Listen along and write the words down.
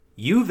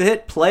You've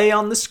hit play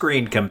on the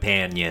Screen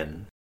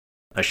Companion,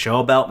 a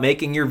show about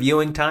making your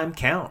viewing time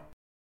count.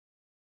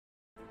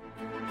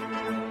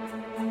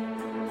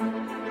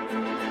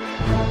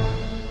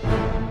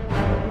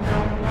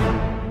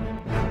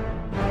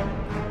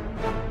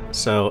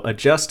 So,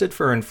 adjusted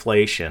for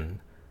inflation,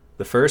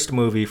 the first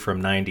movie from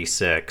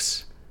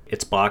 '96,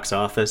 its box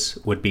office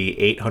would be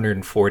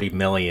 $840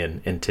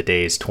 million in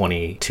today's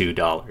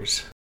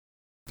 $22.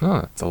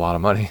 Oh, that's a lot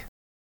of money.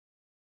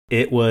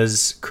 It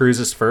was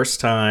Cruise's first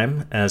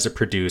time as a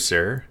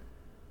producer.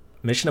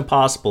 Mission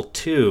Impossible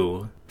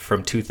 2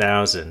 from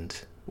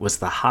 2000 was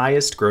the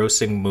highest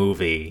grossing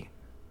movie,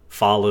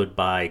 followed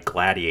by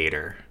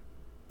Gladiator.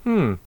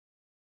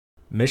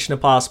 Mission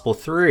Impossible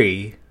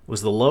 3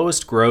 was the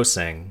lowest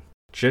grossing,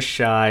 just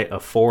shy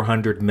of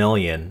 $400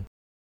 million,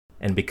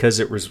 and because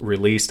it was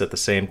released at the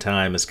same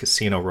time as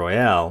Casino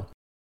Royale,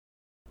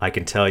 I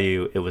can tell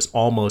you it was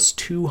almost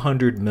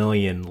 $200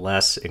 million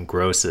less in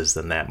grosses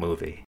than that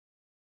movie.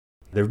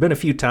 There have been a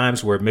few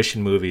times where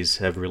Mission movies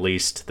have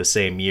released the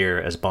same year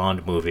as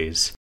Bond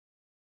movies,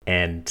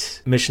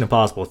 and Mission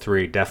Impossible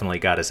 3 definitely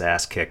got his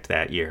ass kicked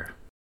that year.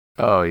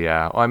 Oh,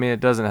 yeah. Well, I mean, it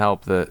doesn't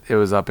help that it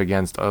was up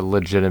against a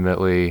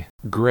legitimately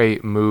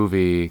great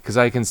movie, because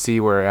I can see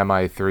where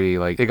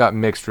MI3, it got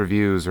mixed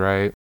reviews,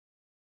 right?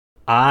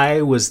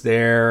 I was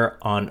there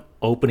on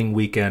opening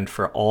weekend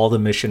for all the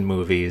Mission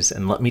movies,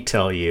 and let me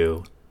tell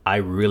you, I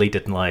really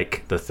didn't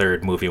like the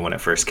third movie when it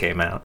first came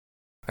out.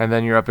 And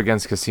then you're up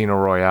against Casino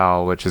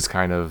Royale, which is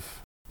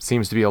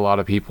seems to be a lot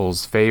of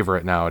people's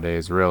favorite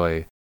nowadays,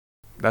 really.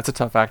 That's a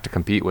tough act to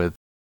compete with.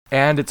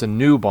 And it's a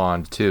new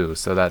Bond, too,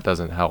 so that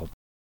doesn't help.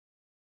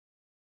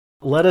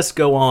 Let us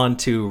go on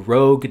to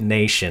Rogue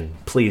Nation.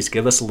 Please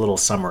give us a little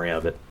summary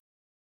of it.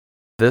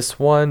 This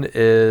one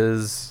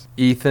is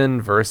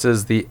Ethan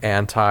versus the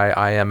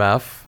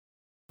anti-IMF.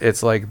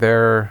 It's like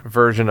their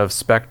version of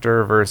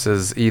Spectre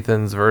versus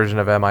Ethan's version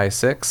of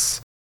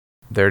MI6.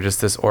 They're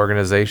just this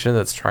organization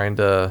that's trying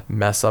to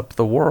mess up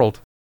the world.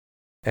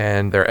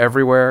 And they're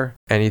everywhere,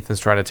 and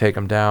Ethan's trying to take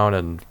them down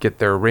and get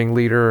their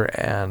ringleader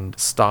and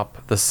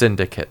stop the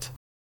syndicate.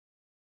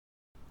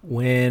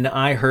 When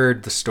I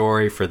heard the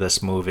story for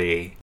this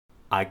movie,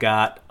 I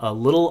got a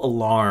little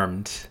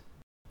alarmed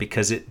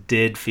because it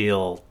did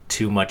feel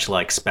too much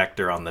like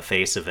Spectre on the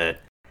face of it.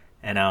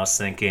 And I was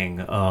thinking,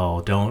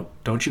 oh,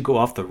 don't you go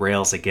off the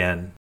rails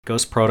again.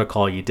 Ghost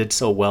Protocol, you did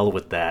so well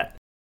with that.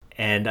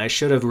 And I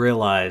should have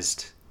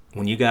realized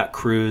when you got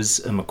Cruise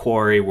and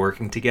McQuarrie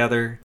working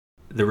together,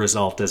 the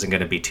result isn't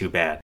going to be too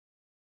bad.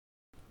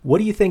 What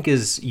do you think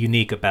is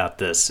unique about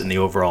this in the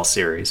overall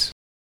series?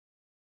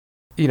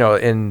 You know,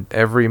 in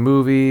every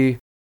movie,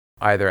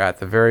 either at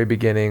the very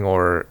beginning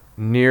or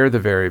near the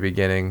very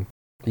beginning,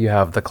 you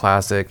have the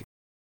classic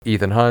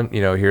Ethan Hunt,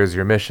 here's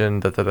your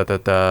mission,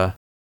 da-da-da-da-da.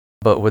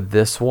 But with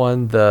this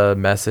one, the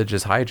message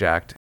is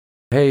hijacked.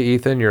 Hey,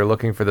 Ethan, you're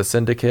looking for the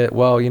syndicate.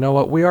 Well, you know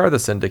what? We are the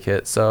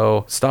syndicate,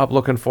 so stop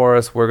looking for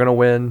us. We're going to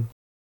win.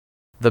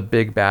 The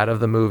big bad of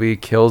the movie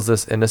kills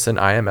this innocent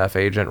IMF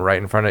agent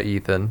right in front of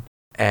Ethan,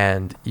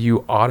 and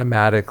you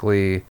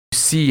automatically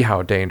see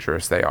how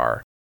dangerous they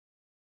are.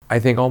 I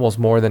think almost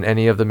more than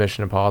any of the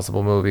Mission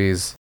Impossible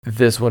movies,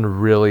 this one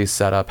really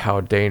set up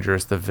how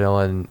dangerous the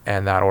villain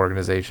and that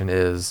organization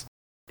is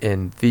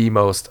in the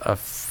most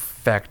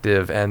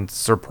effective and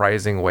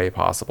surprising way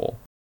possible.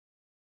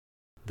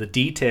 The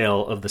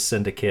detail of the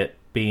syndicate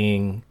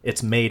being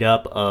it's made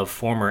up of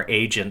former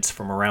agents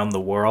from around the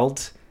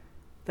world,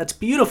 that's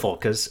beautiful,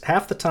 because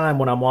half the time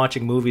when I'm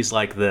watching movies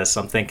like this,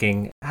 I'm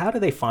thinking, how do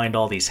they find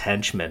all these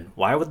henchmen?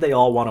 Why would they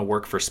all want to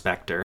work for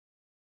Spectre?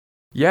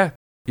 Yeah,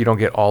 you don't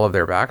get all of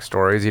their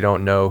backstories, you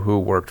don't know who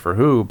worked for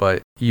who,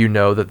 but you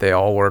know that they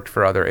all worked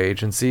for other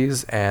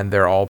agencies, and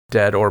they're all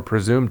dead or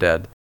presumed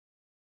dead.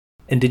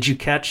 And did you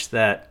catch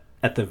that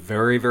at the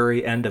very,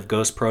 very end of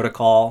Ghost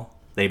Protocol,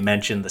 they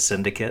mentioned the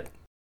syndicate?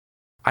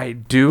 I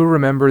do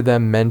remember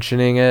them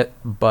mentioning it,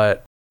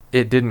 but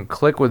it didn't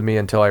click with me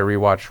until I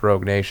rewatched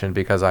Rogue Nation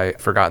because I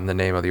had forgotten the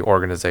name of the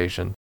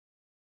organization.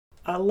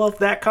 I love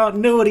that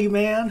continuity,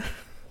 man.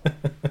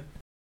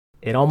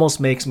 It almost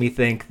makes me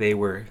think they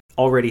were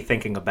already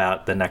thinking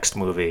about the next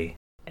movie,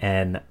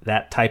 and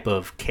that type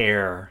of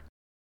care.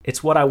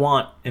 It's what I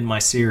want in my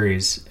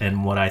series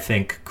and what I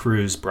think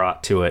Cruise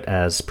brought to it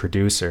as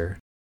producer.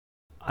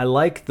 I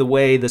like the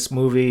way this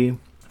movie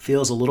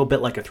feels a little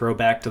bit like a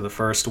throwback to the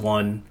first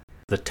one.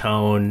 The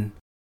tone,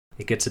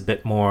 it gets a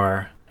bit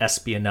more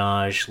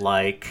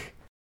espionage-like.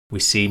 We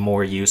see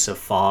more use of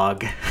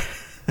fog.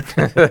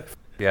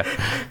 Yeah.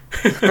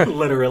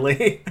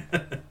 Literally.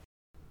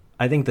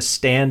 I think the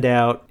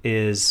standout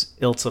is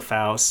Ilsa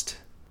Faust.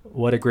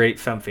 What a great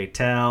femme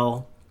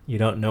fatale. You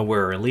don't know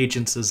where her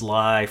allegiances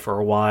lie for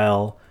a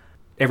while.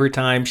 Every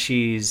time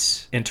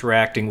she's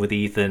interacting with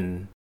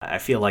Ethan, I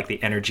feel like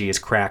the energy is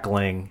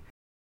crackling.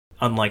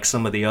 Unlike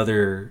some of the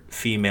other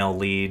female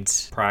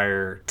leads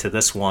prior to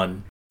this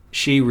one,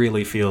 she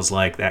really feels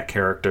like that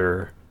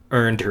character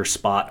earned her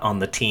spot on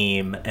the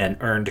team and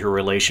earned her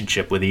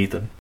relationship with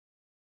Ethan.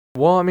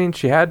 Well, I mean,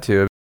 she had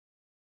to.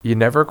 You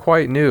never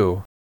quite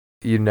knew.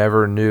 You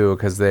never knew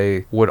because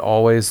they would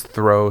always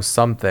throw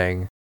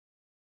something.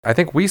 I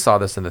think we saw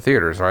this in the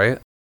theaters, right?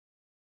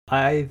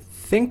 I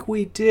think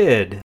we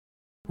did.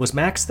 Was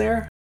Max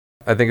there?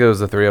 I think it was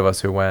the three of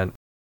us who went.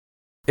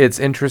 It's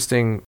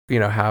interesting,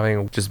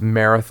 having just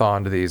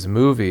marathoned these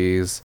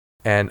movies,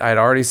 and I'd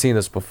already seen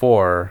this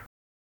before.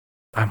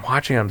 I'm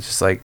watching, I'm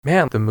just like,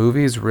 man, the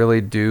movies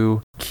really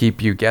do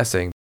keep you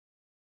guessing.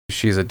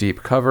 She's a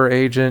deep cover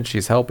agent.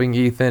 She's helping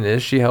Ethan.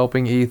 Is she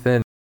helping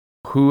Ethan?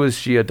 Who is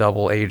she a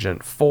double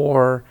agent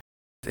for?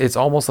 It's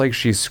almost like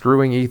she's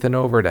screwing Ethan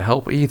over to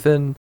help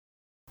Ethan.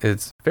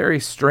 It's very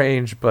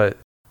strange, but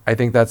I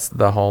think that's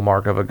the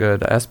hallmark of a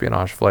good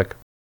espionage flick.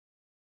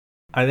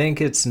 I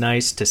think it's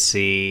nice to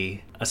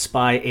see a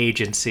spy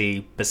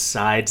agency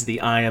besides the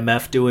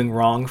IMF doing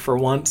wrong for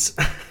once.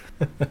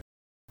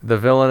 The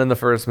villain in the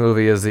first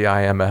movie is the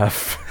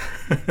IMF.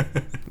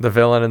 The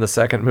villain in the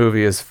second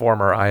movie is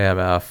former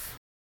IMF.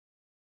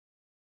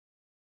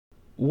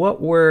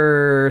 What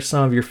were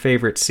some of your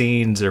favorite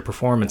scenes or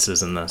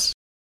performances in this?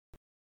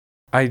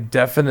 I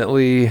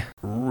definitely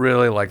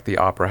really like the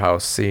opera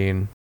house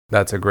scene.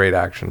 That's a great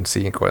action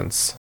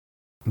sequence.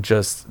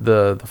 Just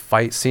the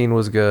fight scene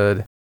was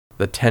good.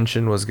 The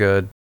tension was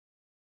good.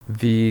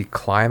 The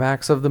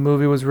climax of the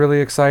movie was really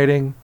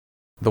exciting.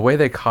 The way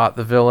they caught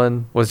the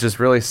villain was just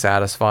really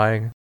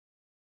satisfying.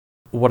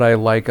 What I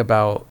like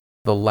about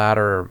the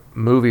latter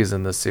movies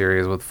in this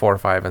series with 4,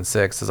 5, and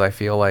 6 is I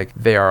feel like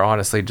they are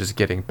honestly just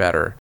getting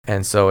better.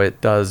 And so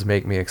it does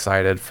make me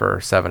excited for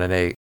 7 and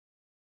 8.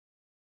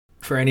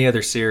 For any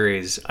other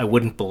series, I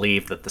wouldn't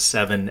believe that the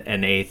 7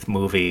 and 8th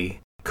movie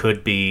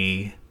could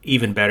be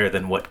even better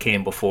than what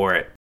came before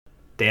it.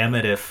 Damn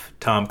it if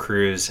Tom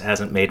Cruise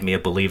hasn't made me a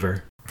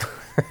believer.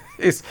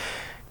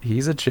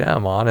 He's a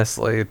gem,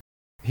 honestly.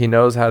 He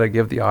knows how to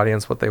give the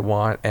audience what they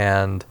want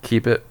and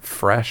keep it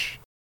fresh.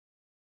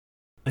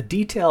 A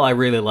detail I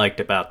really liked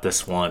about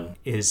this one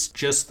is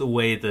just the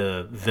way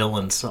the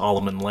villain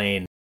Solomon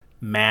Lane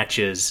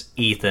matches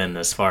Ethan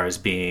as far as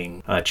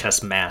being a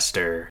chess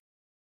master.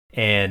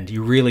 And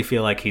you really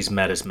feel like he's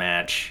met his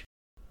match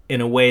in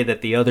a way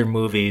that the other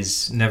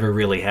movies never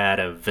really had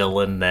a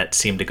villain that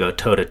seemed to go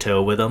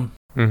toe-to-toe with him.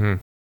 Mm-hmm.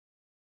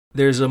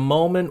 There's a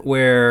moment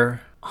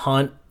where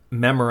Hunt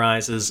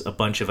memorizes a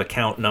bunch of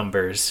account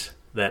numbers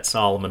that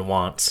Solomon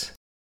wants.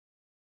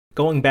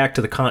 Going back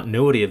to the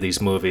continuity of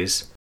these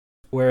movies,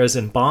 whereas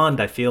in Bond,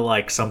 I feel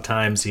like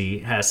sometimes he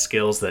has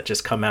skills that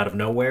just come out of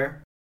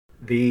nowhere.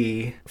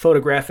 The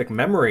photographic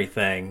memory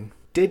thing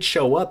did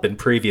show up in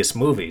previous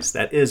movies.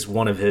 That is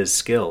one of his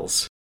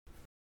skills.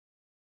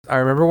 I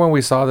remember when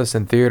we saw this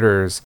in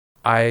theaters,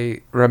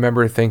 I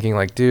remember thinking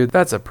like, dude,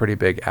 that's a pretty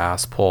big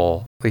ass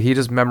pull. Like, he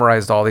just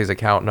memorized all these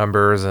account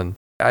numbers, and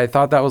I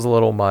thought that was a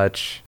little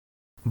much.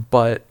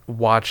 But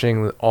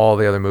watching all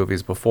the other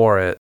movies before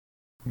it,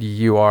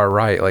 you are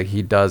right. Like,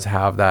 he does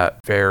have that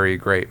very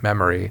great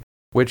memory,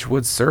 which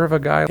would serve a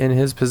guy in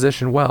his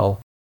position well.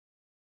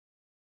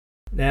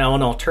 Now,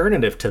 an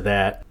alternative to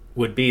that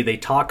would be they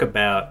talk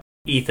about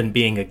Ethan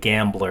being a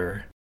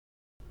gambler.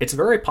 It's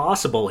very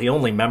possible he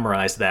only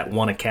memorized that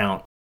one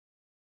account.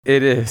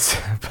 It is,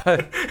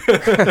 but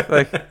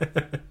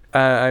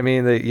I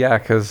mean, yeah,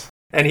 because...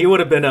 And he would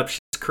have been up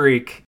Shit's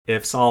Creek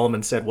if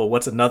Solomon said, well,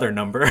 what's another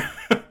number?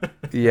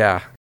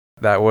 Yeah,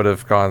 that would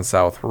have gone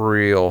south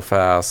real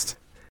fast.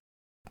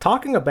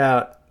 Talking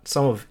about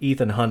some of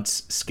Ethan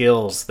Hunt's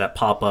skills that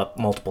pop up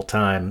multiple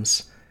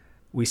times,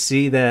 we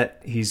see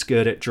that he's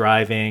good at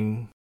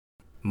driving,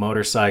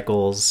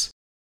 motorcycles,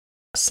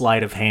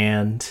 sleight of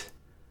hand.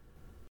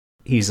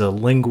 He's a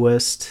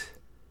linguist.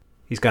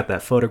 He's got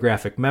that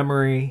photographic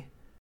memory,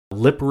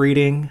 lip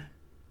reading,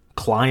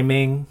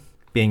 climbing,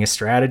 being a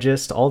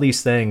strategist. All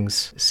these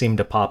things seem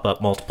to pop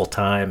up multiple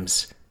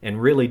times and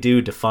really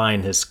do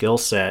define his skill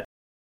set.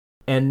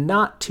 And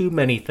not too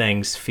many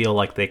things feel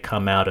like they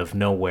come out of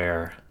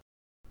nowhere.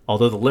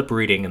 Although the lip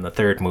reading in the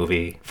third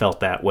movie felt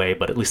that way,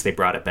 but at least they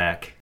brought it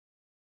back.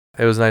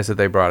 It was nice that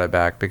they brought it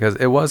back because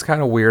it was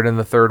kind of weird in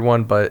the third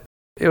one, but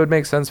it would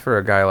make sense for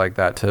a guy like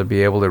that to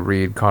be able to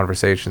read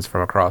conversations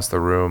from across the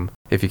room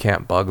if you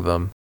can't bug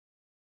them.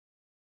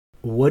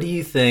 What do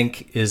you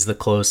think is the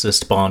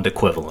closest Bond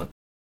equivalent?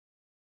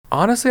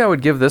 Honestly, I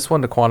would give this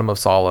one to Quantum of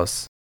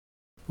Solace.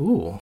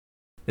 Ooh.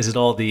 Is it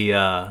all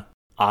the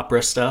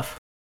opera stuff?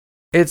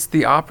 It's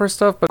the opera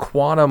stuff, but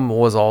Quantum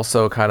was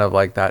also kind of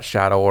like that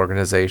shadow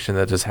organization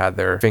that just had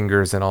their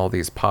fingers in all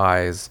these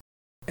pies.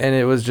 And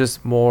it was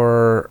just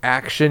more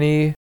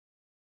action-y.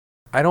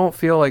 I don't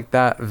feel like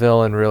that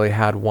villain really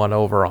had one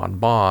over on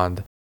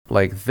Bond,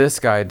 like this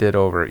guy did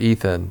over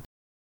Ethan.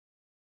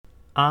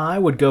 I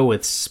would go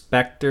with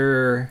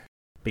Spectre,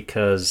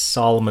 because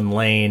Solomon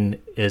Lane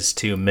is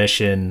to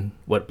Mission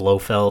what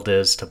Blofeld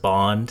is to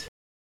Bond.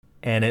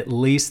 And at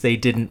least they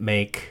didn't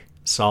make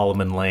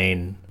Solomon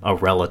Lane a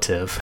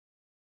relative.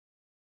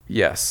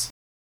 Yes.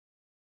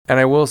 And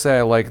I will say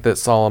I like that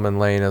Solomon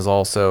Lane is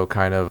also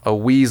kind of a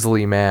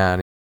Weasley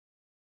man.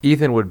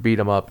 Ethan would beat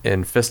him up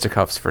in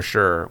fisticuffs for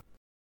sure.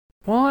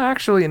 Well,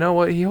 actually, you know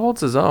what? He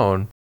holds his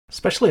own.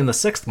 Especially in the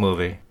sixth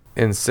movie.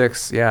 In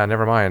 6, yeah,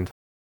 never mind.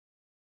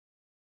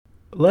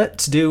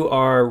 Let's do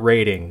our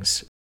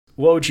ratings.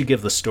 What would you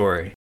give the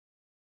story?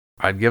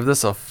 I'd give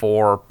this a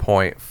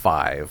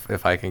 4.5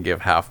 if I can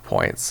give half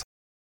points.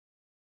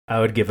 I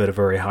would give it a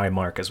very high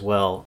mark as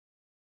well.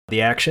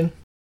 The action?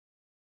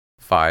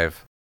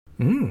 5.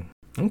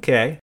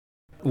 Okay.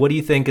 What do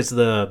you think is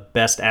the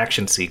best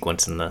action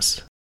sequence in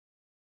this?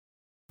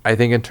 I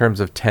think in terms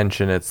of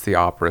tension, it's the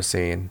opera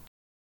scene.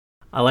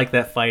 I like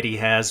that fight he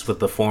has with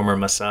the former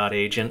Mossad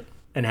agent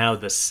and how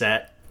the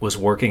set was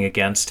working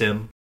against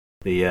him.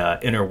 The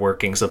inner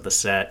workings of the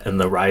set and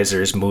the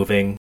risers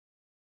moving.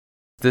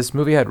 This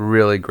movie had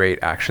really great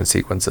action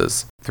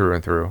sequences through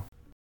and through.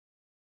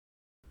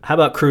 How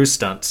about cruise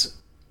stunts?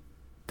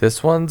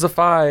 This one's a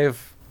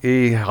 5.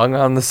 He hung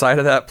on the side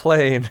of that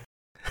plane.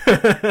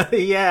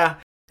 Yeah,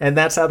 and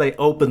that's how they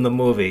open the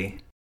movie.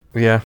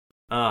 Yeah.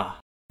 Ah.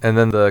 And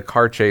then the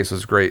car chase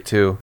was great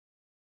too.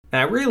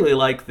 I really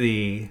like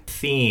the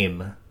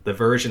theme, the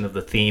version of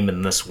the theme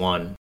in this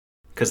one,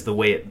 because the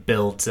way it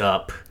builds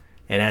up,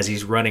 and as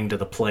he's running to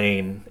the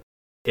plane,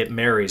 it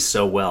marries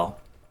so well.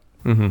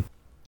 Mm-hmm.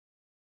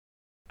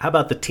 How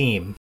about the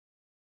team?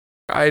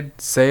 I'd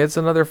say it's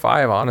another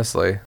 5,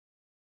 honestly.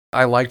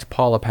 I liked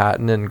Paula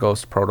Patton in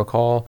Ghost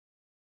Protocol.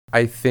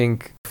 I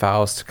think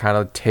Faust kind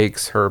of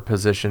takes her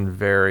position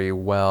very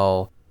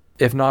well,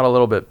 if not a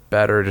little bit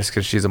better, just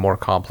because she's a more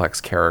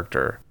complex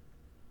character.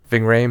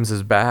 Ving Rhames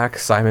is back,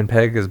 Simon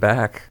Pegg is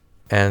back,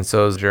 and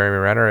so is Jeremy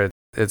Renner.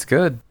 It's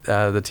good.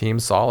 The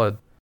team's solid.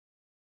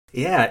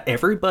 Yeah,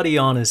 everybody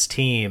on his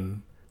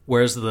team,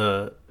 whereas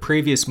the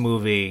previous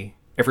movie,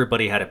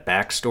 everybody had a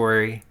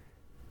backstory.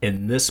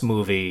 In this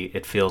movie,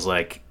 it feels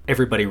like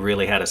everybody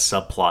really had a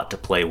subplot to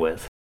play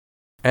with.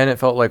 And it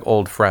felt like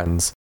old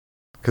friends,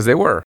 because they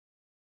were.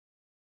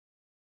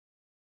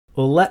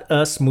 Well, let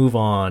us move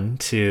on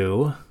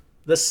to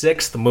the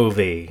 6th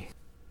movie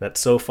that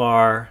so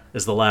far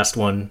is the last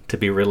one to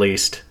be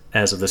released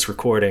as of this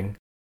recording.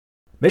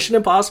 Mission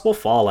Impossible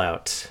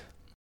Fallout.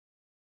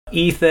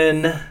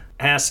 Ethan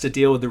has to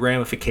deal with the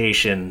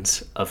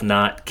ramifications of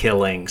not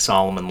killing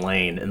Solomon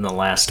Lane in the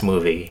last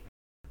movie,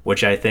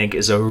 which I think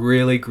is a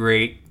really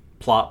great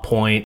plot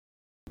point.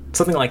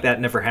 Something like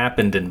that never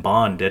happened in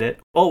Bond, did it?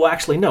 Oh,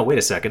 actually, no, wait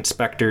a second.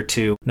 Spectre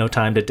 2, No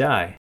Time to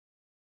Die.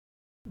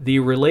 The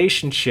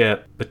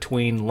relationship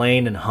between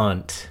Lane and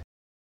Hunt,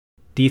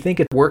 do you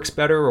think it works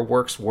better or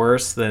works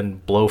worse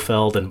than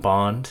Blofeld and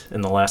Bond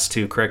in the last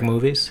 2 Craig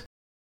movies?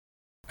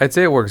 I'd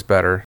say it works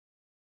better.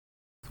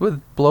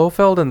 With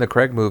Blofeld in the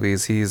Craig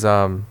movies, he's,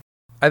 I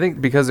think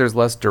because there's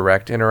less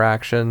direct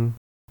interaction,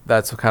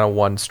 that's kind of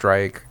one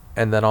strike.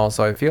 And then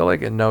also, I feel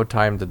like in No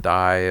Time to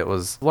Die, it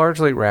was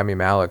largely Rami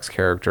Malek's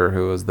character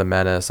who was the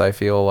menace. I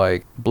feel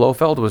like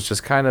Blofeld was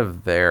just kind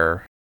of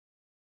there.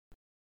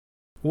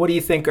 What do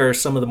you think are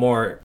some of the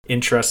more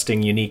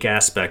interesting, unique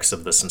aspects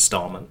of this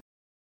installment?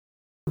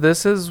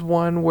 This is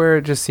one where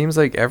it just seems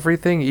like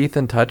everything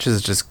Ethan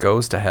touches just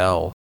goes to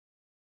hell.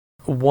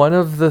 One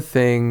of the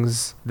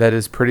things that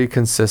is pretty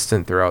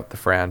consistent throughout the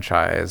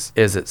franchise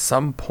is at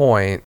some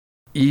point,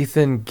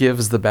 Ethan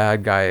gives the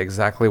bad guy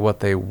exactly what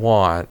they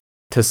want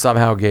to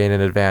somehow gain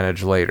an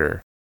advantage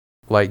later.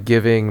 Like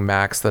giving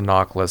Max the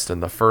knock list in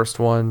the first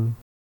one.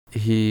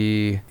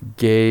 He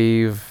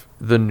gave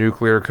the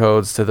nuclear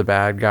codes to the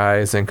bad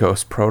guys in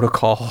Ghost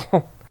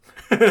Protocol.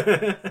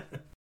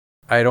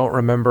 I don't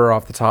remember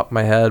off the top of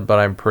my head, but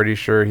I'm pretty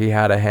sure he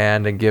had a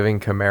hand in giving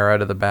Chimera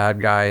to the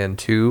bad guy in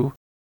 2.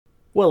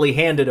 Well, he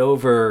handed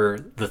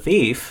over the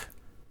thief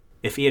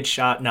if he had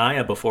shot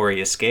Naya before he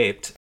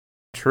escaped.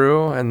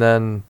 True, and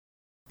then,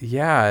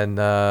 yeah,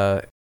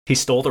 and he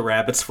stole the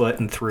rabbit's foot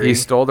in 3. He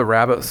stole the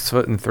rabbit's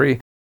foot in 3.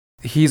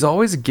 He's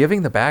always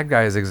giving the bad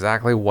guys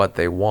exactly what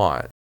they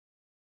want.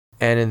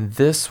 And in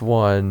this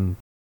one,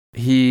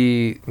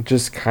 he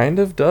just kind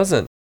of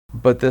doesn't.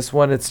 But this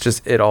one, it's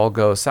just, it all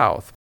goes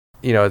south.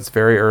 You know, it's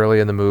very early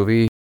in the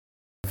movie.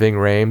 Ving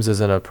Rhames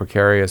is in a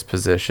precarious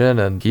position,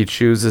 and he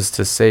chooses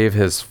to save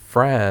his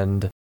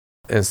friend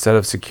instead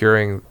of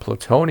securing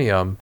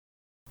plutonium.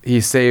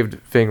 He saved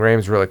Ving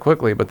Rhames really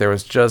quickly, but there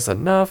was just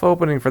enough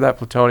opening for that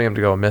plutonium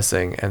to go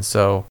missing. And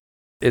so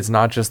it's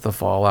not just the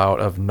fallout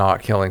of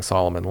not killing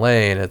Solomon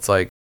Lane. It's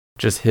like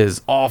just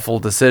his awful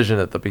decision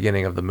at the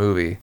beginning of the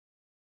movie.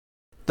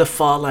 The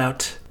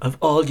fallout of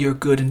all your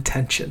good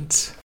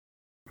intentions.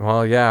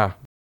 Well, yeah.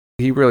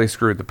 He really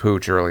screwed the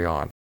pooch early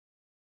on.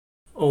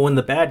 When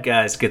the bad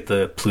guys get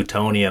the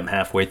plutonium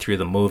halfway through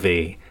the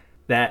movie,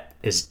 that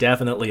is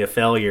definitely a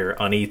failure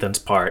on Ethan's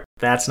part.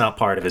 That's not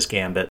part of his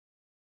gambit.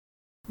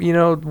 You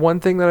know, one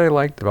thing that I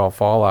liked about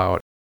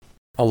Fallout,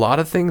 a lot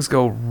of things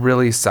go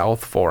really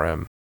south for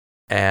him.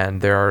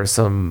 And there are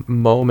some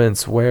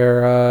moments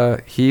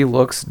where he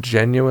looks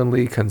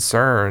genuinely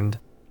concerned.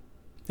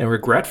 And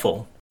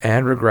regretful.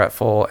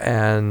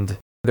 And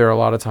there are a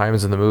lot of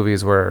times in the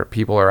movies where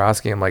people are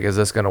asking him, like, is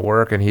this going to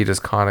work? And he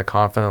just kind of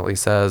confidently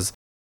says,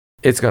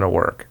 it's going to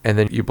work. And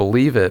then you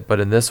believe it. But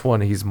in this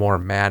one, he's more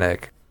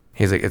manic.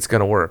 He's like, it's going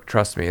to work.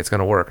 Trust me, it's going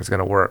to work. It's going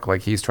to work.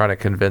 Like, he's trying to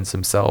convince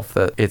himself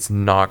that it's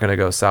not going to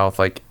go south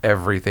like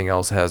everything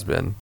else has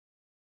been.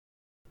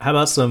 How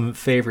about some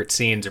favorite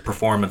scenes or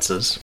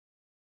performances?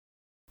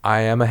 I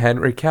am a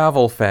Henry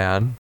Cavill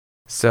fan,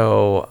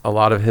 so a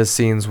lot of his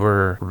scenes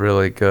were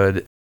really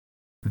good.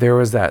 There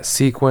was that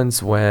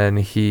sequence when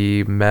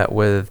he met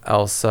with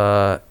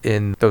Elsa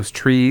in those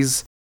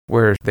trees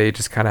where they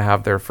just kind of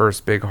have their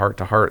first big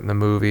heart-to-heart in the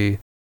movie.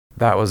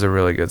 That was a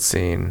really good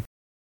scene.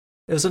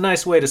 It was a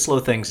nice way to slow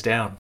things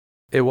down.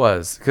 It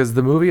was, because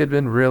the movie it'd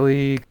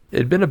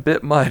been a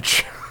bit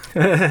much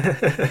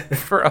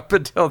for up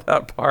until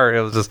that part.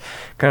 It was just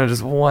kind of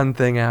just one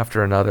thing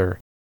after another.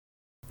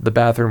 The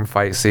bathroom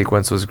fight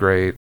sequence was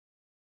great.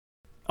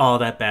 Oh,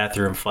 that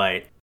bathroom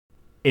fight.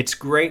 It's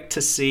great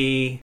to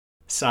see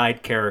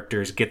side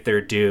characters get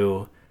their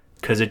due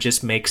because it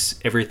just makes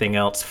everything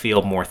else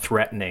feel more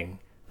threatening.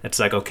 It's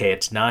like, okay,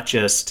 it's not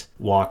just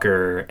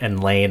Walker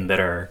and Lane that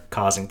are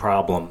causing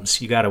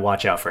problems. You got to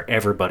watch out for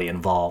everybody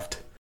involved.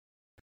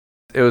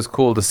 It was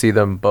cool to see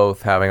them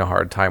both having a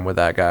hard time with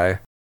that guy.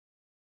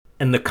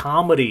 And the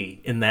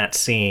comedy in that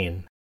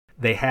scene,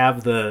 they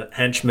have the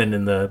henchman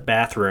in the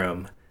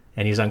bathroom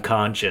and he's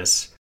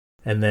unconscious.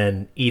 And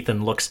then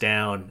Ethan looks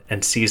down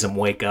and sees him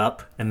wake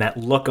up. And that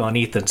look on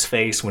Ethan's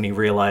face when he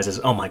realizes,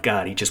 oh my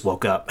God, he just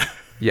woke up.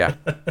 Yeah.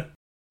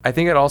 I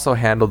think it also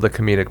handled the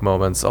comedic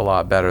moments a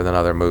lot better than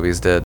other movies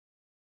did.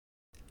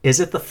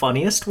 Is it the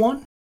funniest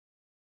one?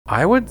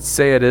 I would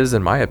say it is,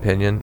 in my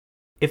opinion.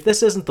 If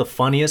this isn't the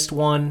funniest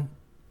one,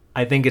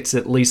 I think it's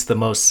at least the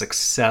most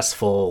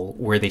successful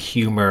where the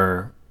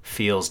humor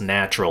feels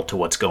natural to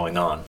what's going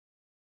on.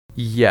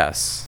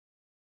 Yes.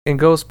 In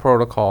Ghost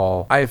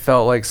Protocol, I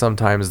felt like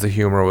sometimes the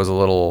humor was a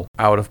little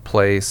out of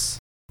place.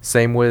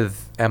 Same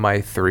with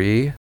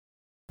MI3.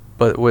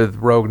 But with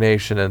Rogue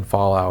Nation and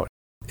Fallout,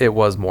 it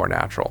was more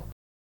natural.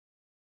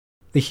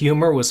 The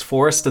humor was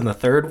forced in the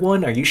third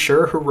one? Are you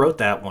sure? Who wrote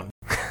that one?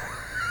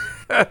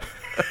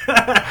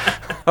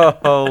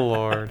 Oh,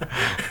 Lord.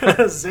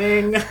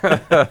 Zing.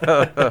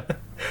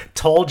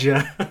 Told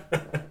ya.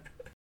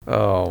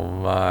 Oh,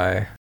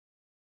 my.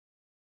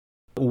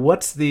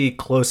 What's the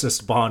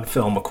closest Bond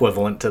film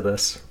equivalent to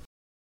this?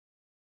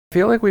 I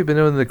feel like we've been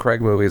doing the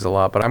Craig movies a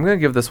lot, but I'm going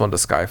to give this one to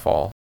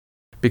Skyfall.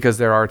 Because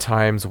there are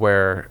times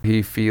where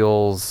he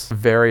feels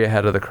very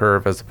ahead of the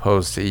curve as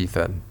opposed to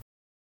Ethan.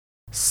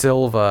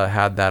 Silva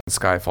had that in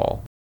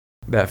Skyfall.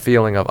 That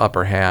feeling of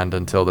upper hand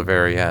until the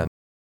very end.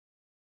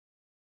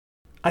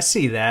 I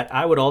see that.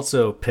 I would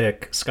also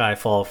pick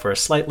Skyfall for a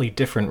slightly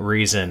different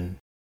reason.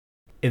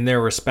 In their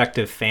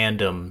respective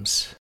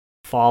fandoms,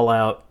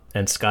 Fallout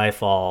and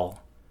Skyfall,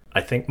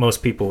 I think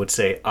most people would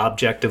say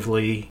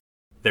objectively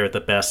they're the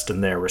best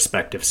in their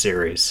respective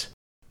series.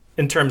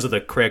 In terms of the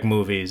Craig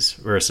movies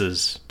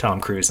versus Tom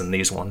Cruise in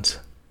these ones.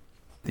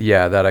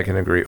 Yeah, that I can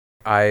agree.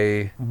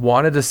 I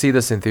wanted to see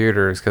this in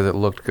theaters because it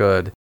looked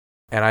good.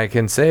 And I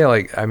can say,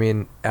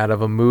 out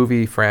of a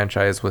movie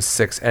franchise with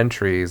 6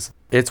 entries,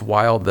 it's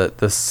wild that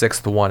the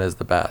 6th one is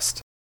the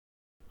best.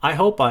 I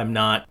hope I'm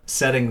not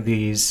setting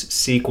these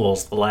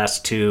sequels, the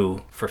last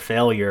 2, for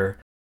failure.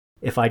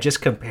 If I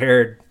just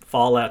compared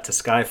Fallout to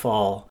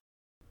Skyfall,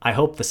 I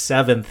hope the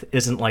 7th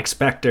isn't like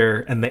Spectre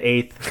and the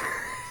 8th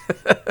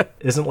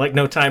isn't like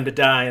No Time to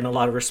Die in a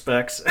lot of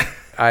respects.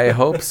 I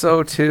hope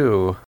so,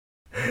 too.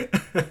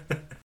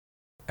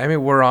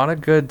 We're on a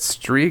good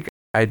streak.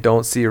 I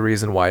don't see a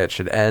reason why it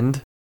should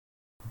end,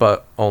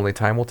 but only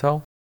time will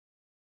tell.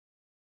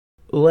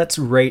 Let's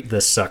rate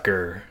this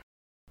sucker.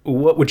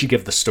 What would you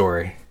give the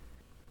story?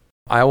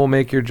 I will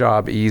make your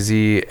job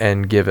easy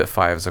and give it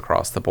 5s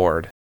across the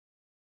board.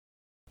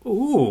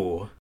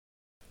 Ooh.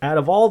 Out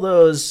of all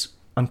those,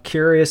 I'm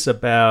curious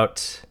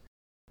about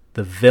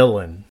the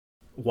villain.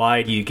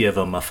 Why do you give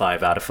him a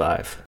 5 out of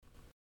 5?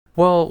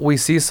 Well, we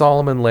see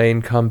Solomon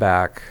Lane come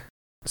back.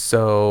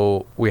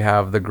 So we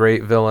have the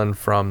great villain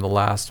from the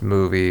last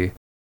movie,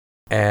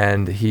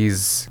 and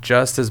he's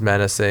just as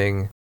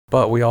menacing.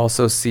 But we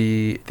also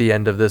see at the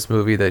end of this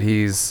movie that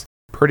he's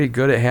pretty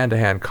good at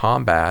hand-to-hand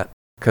combat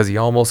because he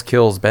almost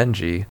kills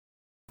Benji.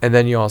 And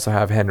then you also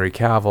have Henry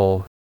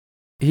Cavill.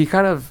 He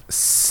kind of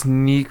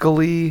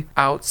sneakily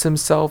outs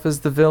himself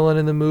as the villain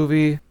in the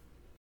movie.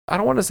 I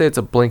don't want to say it's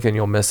a blink and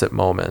you'll miss it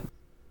moment,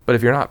 but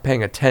if you're not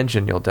paying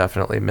attention, you'll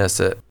definitely miss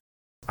it.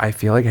 I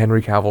feel like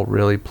Henry Cavill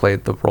really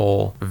played the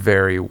role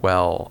very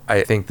well.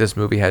 I think this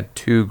movie had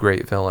 2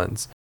 great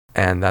villains,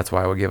 and that's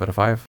why I would give it a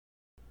 5.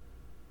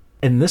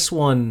 And this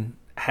one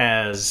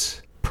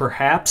has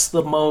perhaps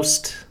the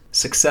most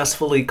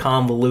successfully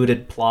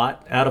convoluted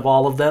plot out of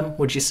all of them,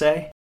 would you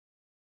say?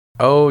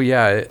 Oh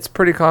yeah, it's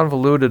pretty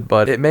convoluted,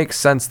 but it makes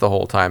sense the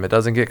whole time. It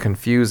doesn't get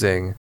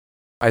confusing.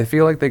 I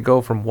feel like they go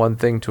from one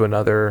thing to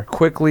another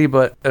quickly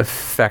but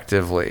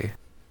effectively.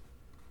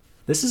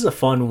 This is a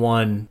fun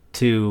one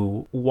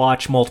to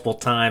watch multiple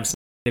times.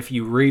 If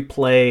you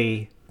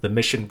replay the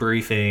mission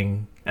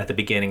briefing at the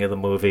beginning of the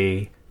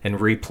movie and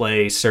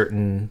replay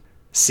certain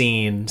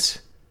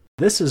scenes,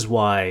 this is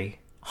why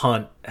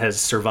Hunt has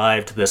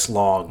survived this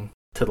long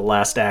to the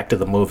last act of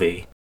the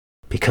movie.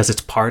 Because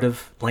it's part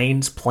of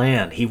Lane's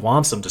plan. He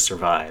wants them to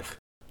survive.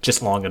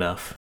 Just long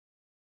enough.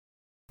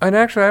 And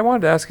actually, I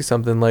wanted to ask you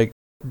something. Like,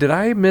 did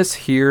I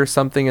mishear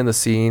something in the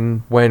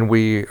scene when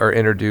we are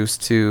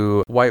introduced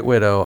to White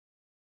Widow?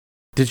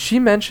 Did she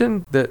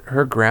mention that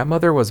her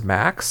grandmother was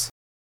Max?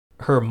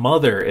 Her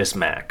mother is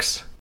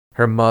Max.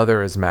 Her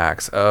mother is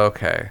Max.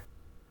 Okay.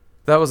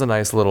 That was a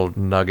nice little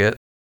nugget.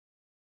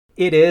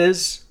 It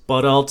is,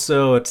 but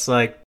also it's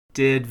like,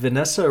 did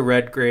Vanessa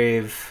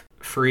Redgrave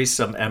freeze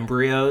some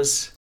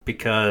embryos?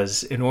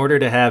 Because in order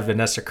to have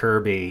Vanessa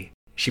Kirby,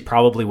 she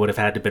probably would have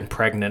had to have been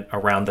pregnant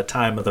around the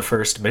time of the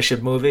first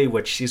Mission movie,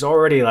 which she's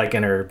already like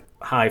in her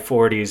high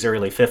 40s,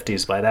 early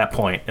 50s by that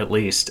point, at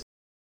least.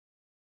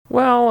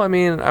 Well, I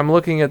mean, I'm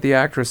looking at the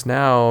actress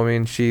now. I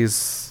mean,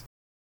 she's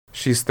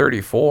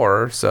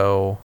 34,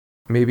 so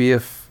maybe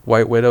if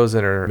White Widow's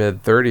in her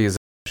mid-30s,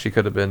 she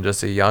could have been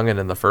just a youngin'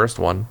 in the first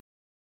one.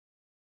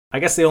 I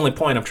guess the only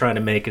point I'm trying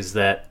to make is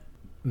that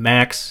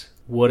Max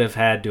would have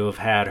had to have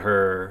had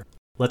her,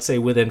 let's say,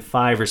 within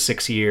 5 or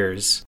 6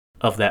 years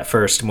of that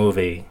first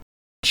movie.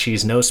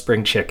 She's no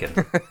spring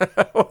chicken.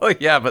 Well,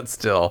 yeah, but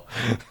still.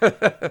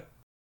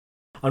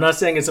 I'm not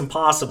saying it's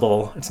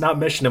impossible. It's not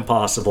Mission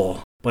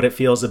Impossible, but it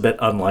feels a bit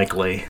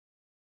unlikely.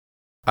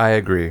 I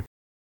agree.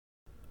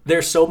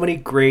 There's so many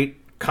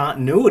great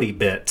continuity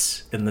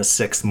bits in the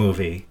sixth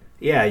movie.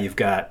 Yeah, you've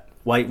got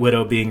White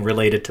Widow being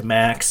related to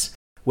Max,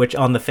 which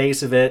on the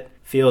face of it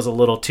feels a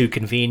little too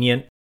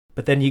convenient.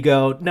 But then you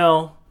go,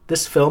 no,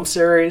 this film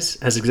series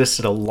has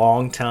existed a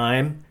long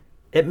time.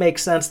 It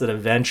makes sense that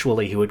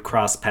eventually he would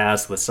cross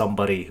paths with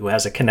somebody who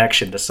has a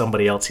connection to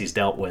somebody else he's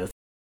dealt with.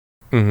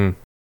 Mm-hmm.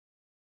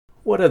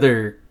 What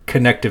other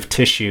connective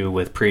tissue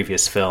with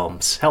previous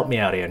films? Help me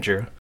out,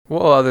 Andrew.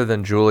 Well, other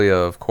than Julia,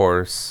 of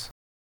course.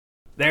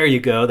 There you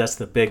go, that's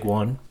the big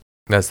one.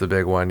 That's the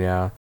big one,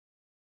 yeah.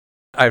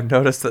 I've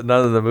noticed that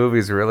none of the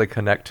movies really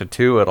connect to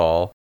 2 at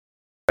all.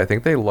 I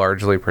think they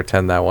largely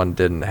pretend that one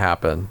didn't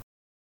happen.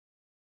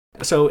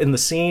 So in the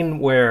scene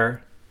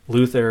where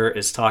Luther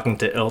is talking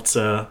to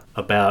Ilsa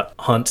about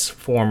Hunt's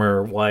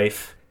former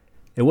wife,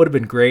 it would have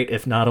been great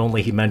if not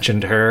only he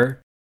mentioned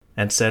her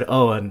and said,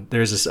 oh, and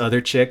there's this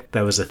other chick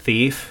that was a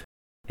thief,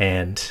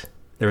 and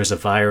there was a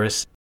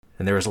virus,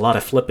 and there was a lot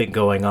of flipping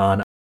going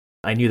on.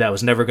 I knew that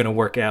was never going to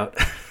work out.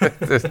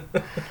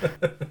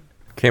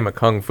 Became a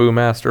kung fu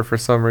master for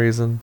some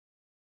reason.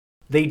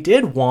 They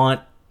did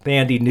want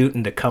Thandie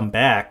Newton to come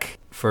back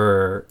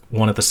for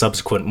one of the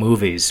subsequent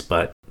movies,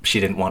 but she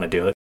didn't want to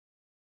do it.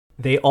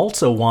 They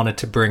also wanted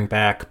to bring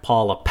back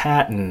Paula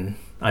Patton,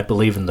 I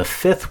believe in the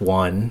 5th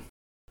one,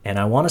 and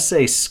I want to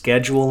say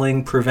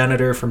scheduling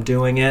prevented her from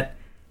doing it.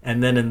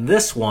 And then in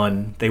this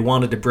one, they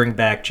wanted to bring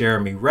back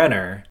Jeremy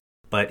Renner,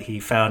 but he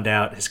found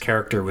out his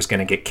character was going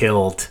to get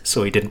killed,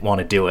 so he didn't want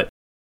to do it.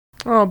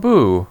 Oh,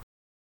 boo.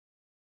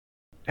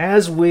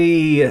 As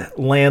we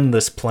land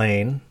this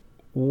plane,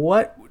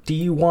 what do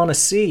you want to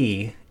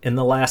see in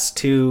the last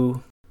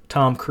 2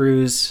 Tom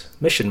Cruise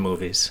mission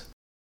movies?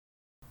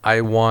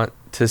 I want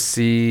to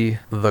see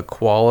the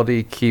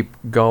quality keep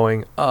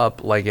going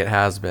up like it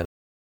has been.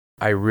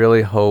 I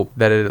really hope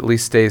that it at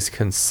least stays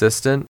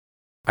consistent.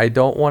 I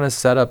don't want to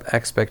set up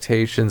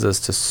expectations as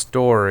to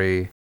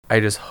story.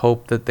 I just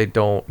hope that they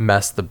don't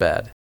mess the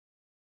bed.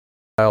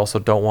 I also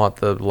don't want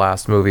the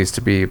last movies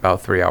to be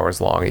about 3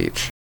 hours long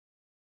each.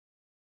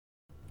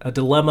 A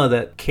dilemma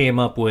that came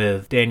up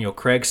with Daniel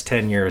Craig's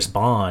tenure as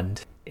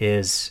Bond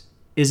is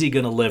he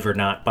going to live or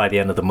not by the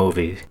end of the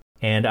movie?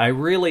 And I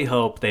really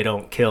hope they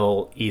don't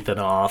kill Ethan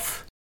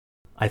off.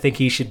 I think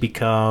he should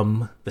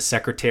become the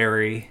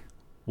secretary,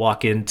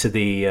 walk into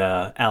the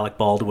Alec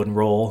Baldwin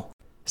role,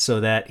 so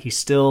that he's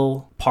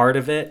still part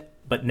of it,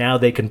 but now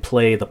they can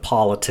play the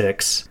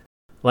politics.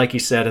 Like you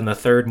said in the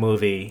 3rd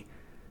movie,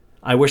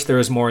 I wish there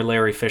was more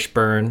Larry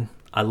Fishburne.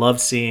 I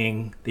love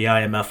seeing the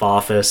IMF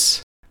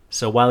office.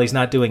 So while he's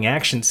not doing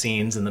action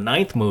scenes in the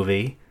 9th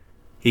movie,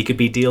 he could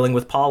be dealing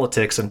with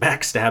politics and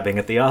backstabbing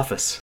at the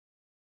office.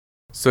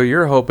 So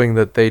you're hoping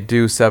that they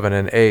do 7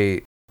 and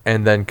 8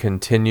 and then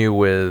continue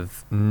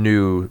with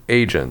new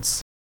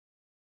agents?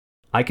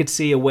 I could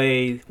see a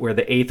way where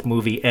the 8th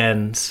movie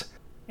ends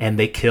and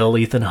they kill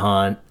Ethan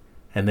Hunt,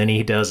 and then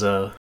he does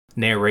a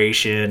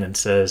narration and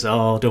says,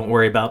 oh, don't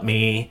worry about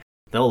me.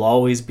 They'll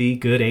always be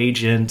good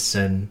agents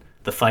and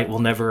the fight will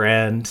never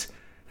end,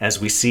 as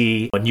we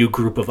see a new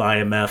group of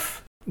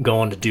IMF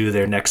going to do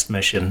their next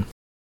mission.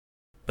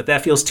 But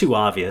that feels too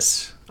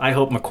obvious. I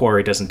hope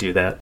McQuarrie doesn't do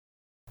that.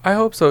 I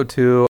hope so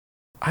too.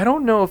 I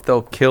don't know if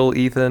they'll kill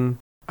Ethan.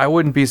 I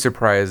wouldn't be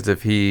surprised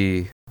if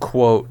he,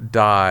 quote,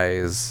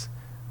 dies,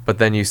 but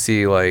then you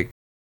see, like,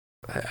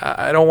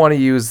 I don't want to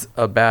use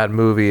a bad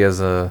movie as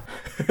an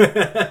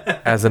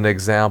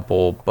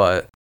example,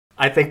 but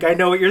I think I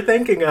know what you're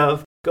thinking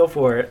of. Go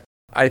for it.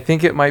 I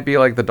think it might be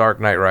like The Dark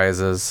Knight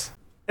Rises.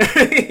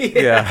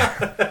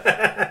 Yeah.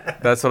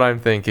 That's what I'm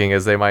thinking,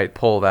 is they might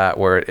pull that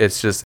where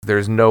it's just,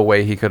 there's no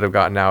way he could have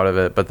gotten out of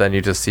it, but then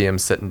you just see him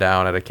sitting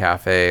down at a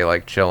cafe,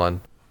 like,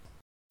 chilling.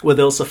 With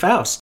Ilsa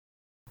Faust.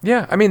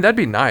 Yeah, I mean, that'd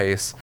be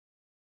nice.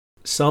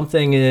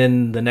 Something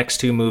in the next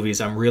two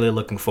movies I'm really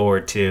looking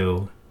forward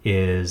to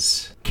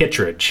is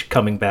Kittredge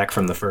coming back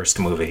from the first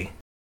movie.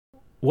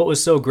 What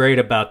was so great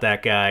about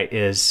that guy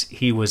is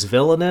he was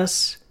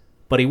villainous,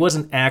 but he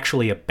wasn't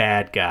actually a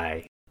bad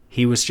guy.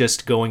 He was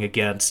just going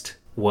against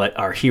what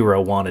our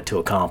hero wanted to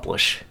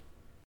accomplish.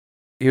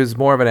 He was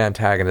more of an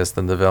antagonist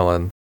than the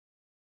villain.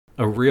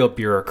 A real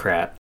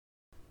bureaucrat.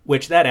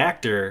 Which that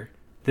actor,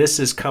 this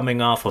is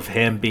coming off of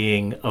him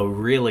being a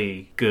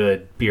really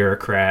good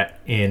bureaucrat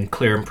in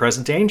Clear and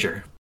Present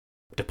Danger.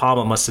 De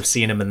Palma must have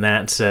seen him in that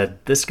and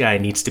said, this guy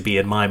needs to be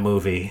in my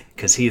movie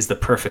because he's the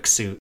perfect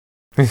suit.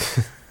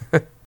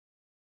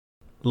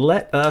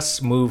 Let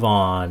us move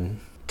on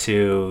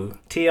to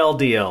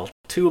TLDL.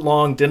 Too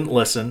long, didn't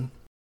listen.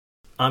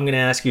 I'm going to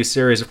ask you a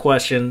series of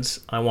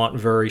questions. I want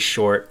very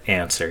short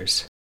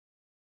answers.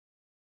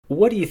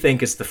 What do you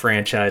think is the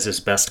franchise's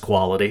best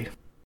quality?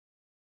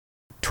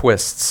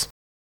 Twists.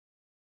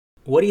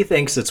 What do you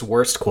think's its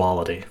worst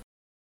quality?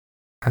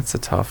 That's a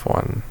tough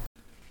one.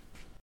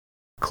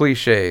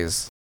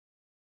 Cliches.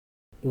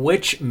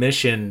 Which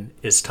mission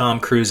is Tom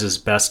Cruise's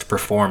best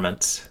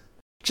performance?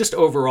 Just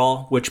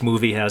overall, which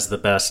movie has the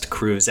best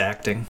Cruise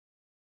acting?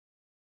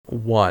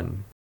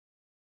 1.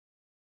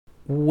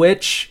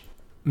 Which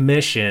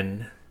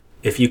mission,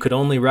 if you could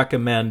only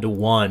recommend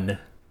one,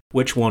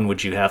 which one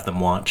would you have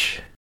them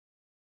watch?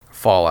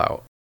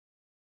 Fallout.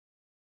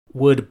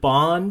 Would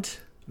Bond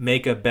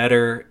make a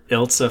better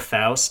Ilsa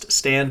Faust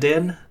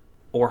stand-in,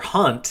 or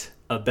Hunt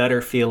a better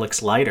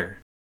Felix Leiter?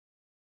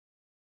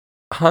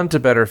 Hunt a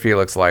better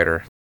Felix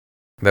Leiter.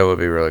 That would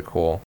be really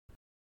cool.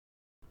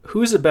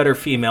 Who's a better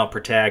female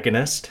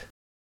protagonist?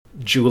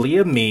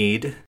 Julia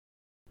Meade,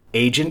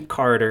 Agent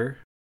Carter,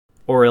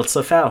 or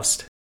Ilsa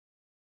Faust?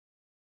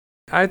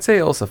 I'd say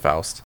Ilsa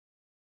Faust.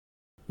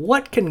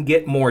 What can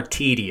get more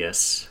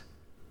tedious?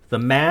 The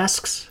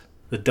masks,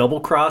 the double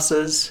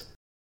crosses,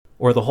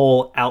 or the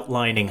whole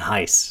outlining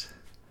heist?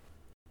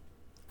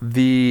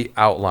 The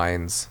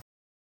outlines.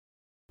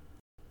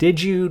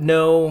 Did you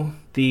know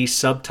the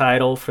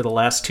subtitle for the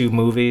last two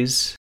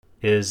movies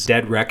is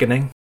Dead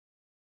Reckoning?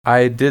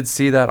 I did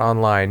see that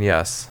online,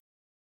 yes.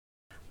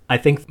 I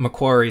think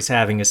Macquarie's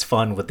having his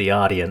fun with the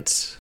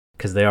audience,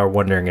 because they are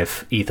wondering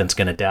if Ethan's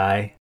gonna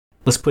die.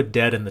 Let's put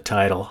dead in the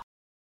title.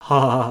 Ha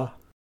ha ha.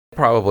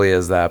 Probably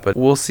is that, but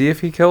we'll see if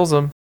he kills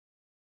him.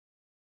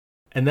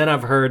 And then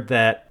I've heard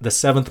that the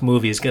seventh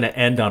movie is gonna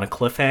end on a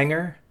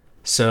cliffhanger.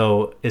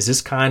 So is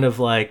this kind of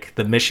like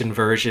the mission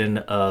version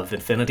of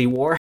Infinity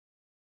War?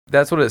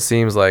 That's what it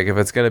seems like, if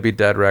it's going to be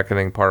Dead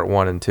Reckoning Part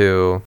 1 and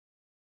 2.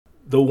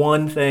 The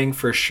one thing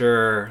for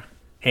sure,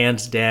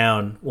 hands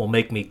down, will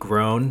make me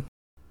groan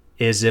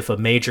is if a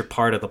major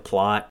part of the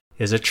plot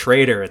is a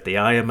traitor at the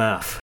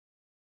IMF.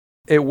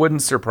 It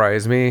wouldn't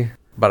surprise me,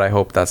 but I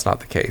hope that's not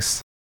the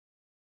case.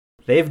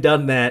 They've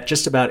done that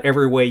just about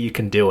every way you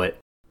can do it.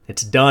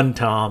 It's done,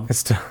 Tom.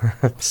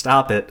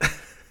 Stop it.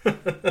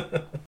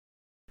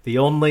 The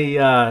only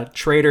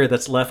traitor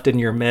that's left in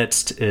your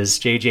midst is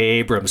J.J.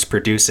 Abrams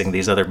producing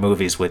these other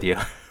movies with you.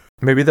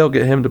 Maybe they'll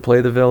get him to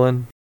play the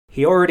villain.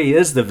 He already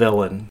is the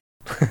villain.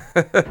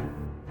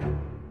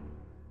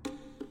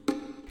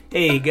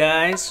 Hey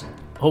guys,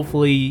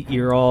 hopefully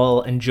you're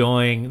all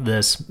enjoying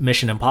this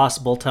Mission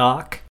Impossible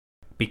talk.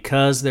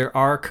 Because there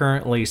are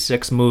currently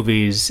 6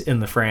 movies in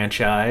the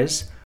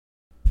franchise,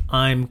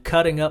 I'm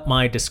cutting up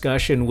my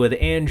discussion with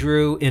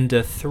Andrew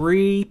into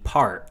 3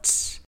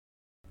 parts.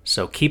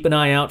 So keep an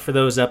eye out for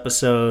those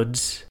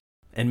episodes,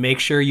 and make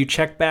sure you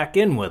check back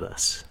in with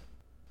us.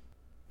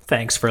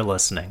 Thanks for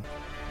listening.